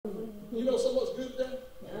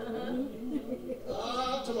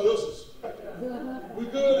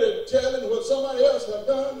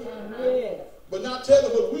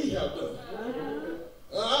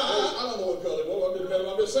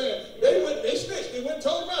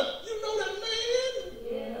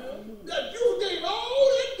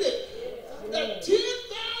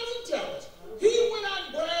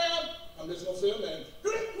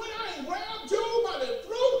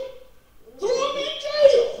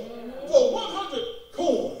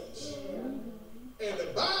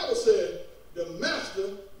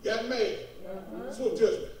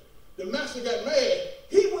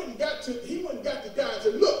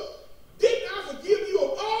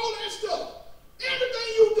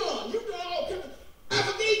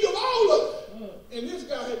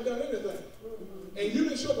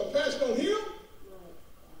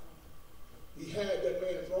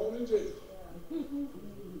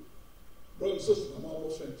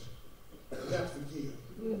You have to forgive.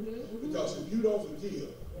 Because if you don't forgive,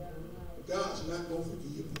 God's not going to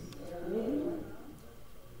forgive you.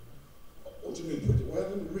 What you mean, preacher? Well,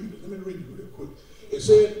 let me read it. Let me read it real quick. It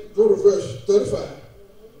said, go to verse 35.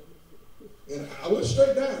 And I went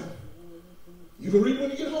straight down. You can read it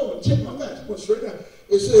when you get home and check my facts. I went straight down.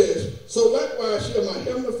 It says, so likewise shall my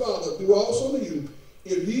heavenly Father do also to you,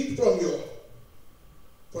 if ye from your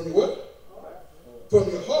what? From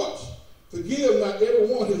your hearts forgive not every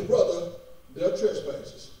one his brother their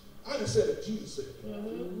trespasses. I didn't say that, Jesus said it.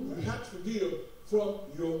 You have to forgive from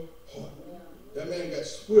your heart. That man got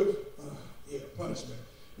swift punishment.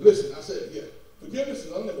 Listen, I said, forgiveness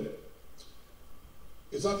is unlimited.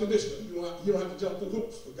 It's unconditional. You don't have to jump through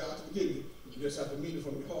hoops for God to forgive you. You just have to mean it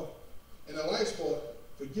from your heart. And the last part,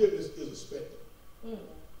 forgiveness is expected.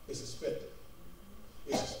 It's expected.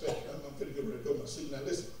 It's expected. I'm going to get ready to go to my seat. Now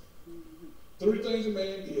listen. 3 things a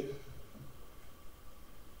man did.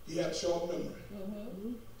 He had a short memory.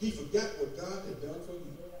 He forgot what God had done for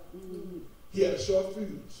him. He had a short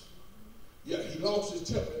fuse. Yeah, he lost his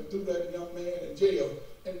temper and threw that young man in jail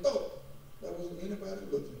and thought there wasn't anybody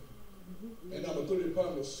looking. And number 3, the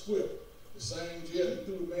problem was swift. The same jail he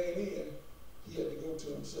threw the man in, he had to go to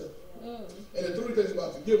himself. And the 3 things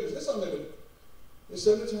about forgiveness, it's unlimited. It's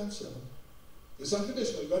 70 times 7. It's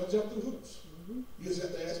unconditional. You got to jump through hoops. You just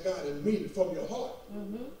have to ask God and mean it from your heart.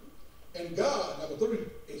 And God, number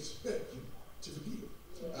 3, expect you to forgive.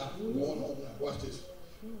 I'm going on now. Watch this.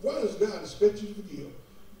 Why does God expect you to forgive?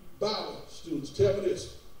 Bible students, tell me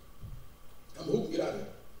this. Who can get out of here?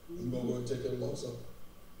 I'm going to go and take that loss up.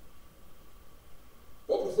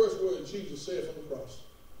 What was the first word Jesus said from the cross?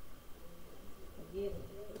 Forgive.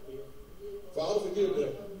 Father, forgive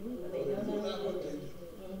them. They do not what they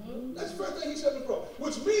do. That's the first thing he said from the cross.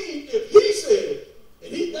 Which means if he said it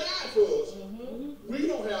and he died for us, we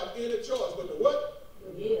don't have any choice but to what?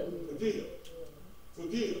 Forgive. Forgive.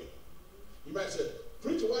 Forgive. You might say,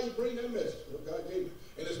 preacher, why you bring that message? Well, God gave me.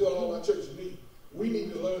 And it's what all our churches need. We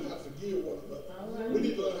need to learn how to forgive one another. We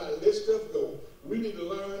need to learn how to let stuff go. We need to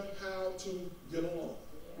learn how to get along.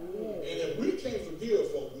 And if we can't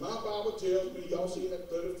forgive folks, my Bible tells me, y'all see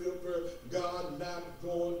that 35th verse, God not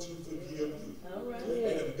going to forgive you.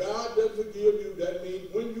 And if God doesn't forgive you, that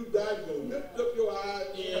means when you die, you're going to lift up your eyes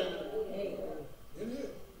in hell.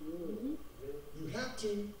 You have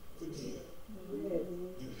to forgive.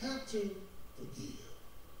 You have to forgive.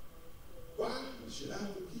 Why should I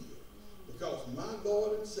forgive? Because my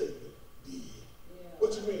Lord and Savior did.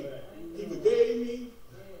 What you mean? He forgave me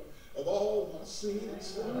of all my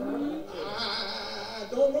sins. I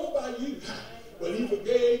don't know about you, but he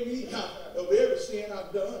forgave me of every sin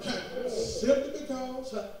I've done simply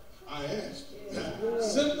because I asked him.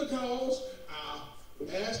 Simply because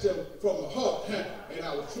I asked him from my heart and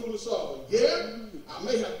I was truly sorry. Yeah, I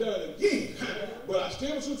may have done it again, but I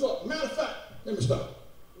still was truly sorry. Matter of fact, let me stop.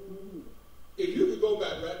 If you could go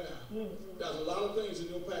back right now, there's a lot of things in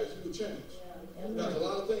your past you could change. There's a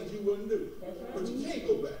lot of things you wouldn't do. But you can't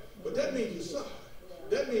go back. But that means you're sorry.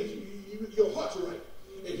 That means your heart's right.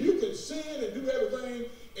 If you can sin and do everything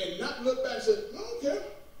and not look back and say, I don't care,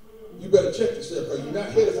 you better check yourself because you're not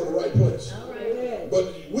headed for the right place.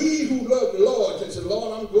 But we who love the Lord can say,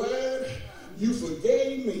 Lord, I'm glad you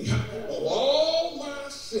forgave me of all my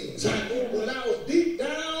sins. When I was deep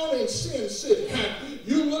down in Sin City,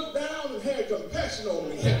 you looked down and had compassion on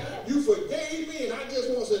me. You forgave me, and I just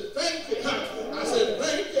want to say thank you. I said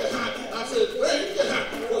thank you. I said thank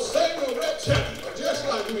you for saving a wretch just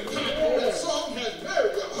like me. That song has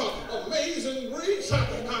very amazing grace.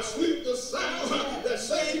 How sweet the sound that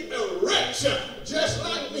saved a wretch just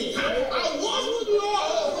like me. I once was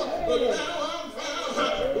lost, but now I'm found.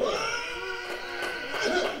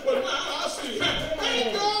 But now I see.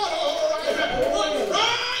 Thank God, all right. One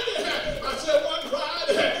Friday, I said one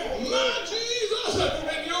Friday, my Jesus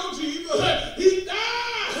and your Jesus, he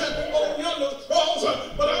died on your cross.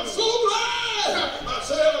 But I'm so glad. I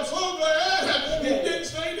said I'm so glad he didn't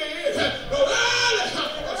stay dead. But early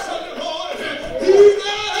Sunday morning, he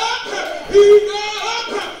got up. He got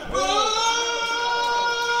up.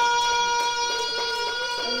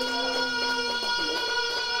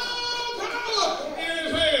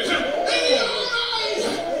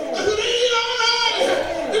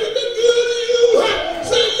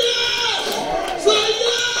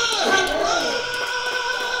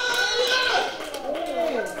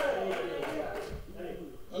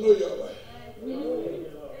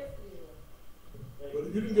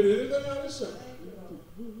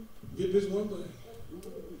 Get this one thing.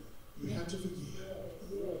 You have to forgive.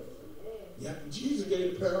 Jesus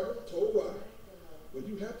gave the parable, told why. But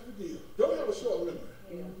you have to forgive. Don't have a short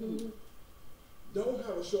memory. Don't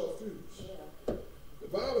have a short fuse. The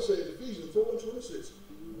Bible says, Ephesians 4:26,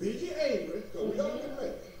 be ye angry, because we all get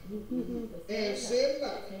mad, and sin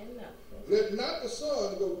not. Let not the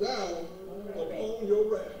sun go down upon your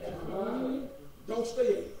wrath. Don't stay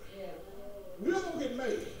angry. We're going to get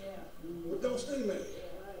mad, but don't stay mad.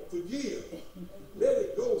 Forgive. Let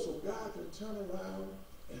it go so God can turn around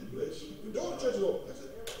and bless you. The door of the church is open. That's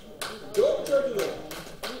it. The door of the church is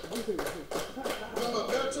open. I'm about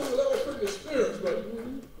baptism level pretty experience, but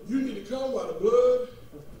you need to come while the blood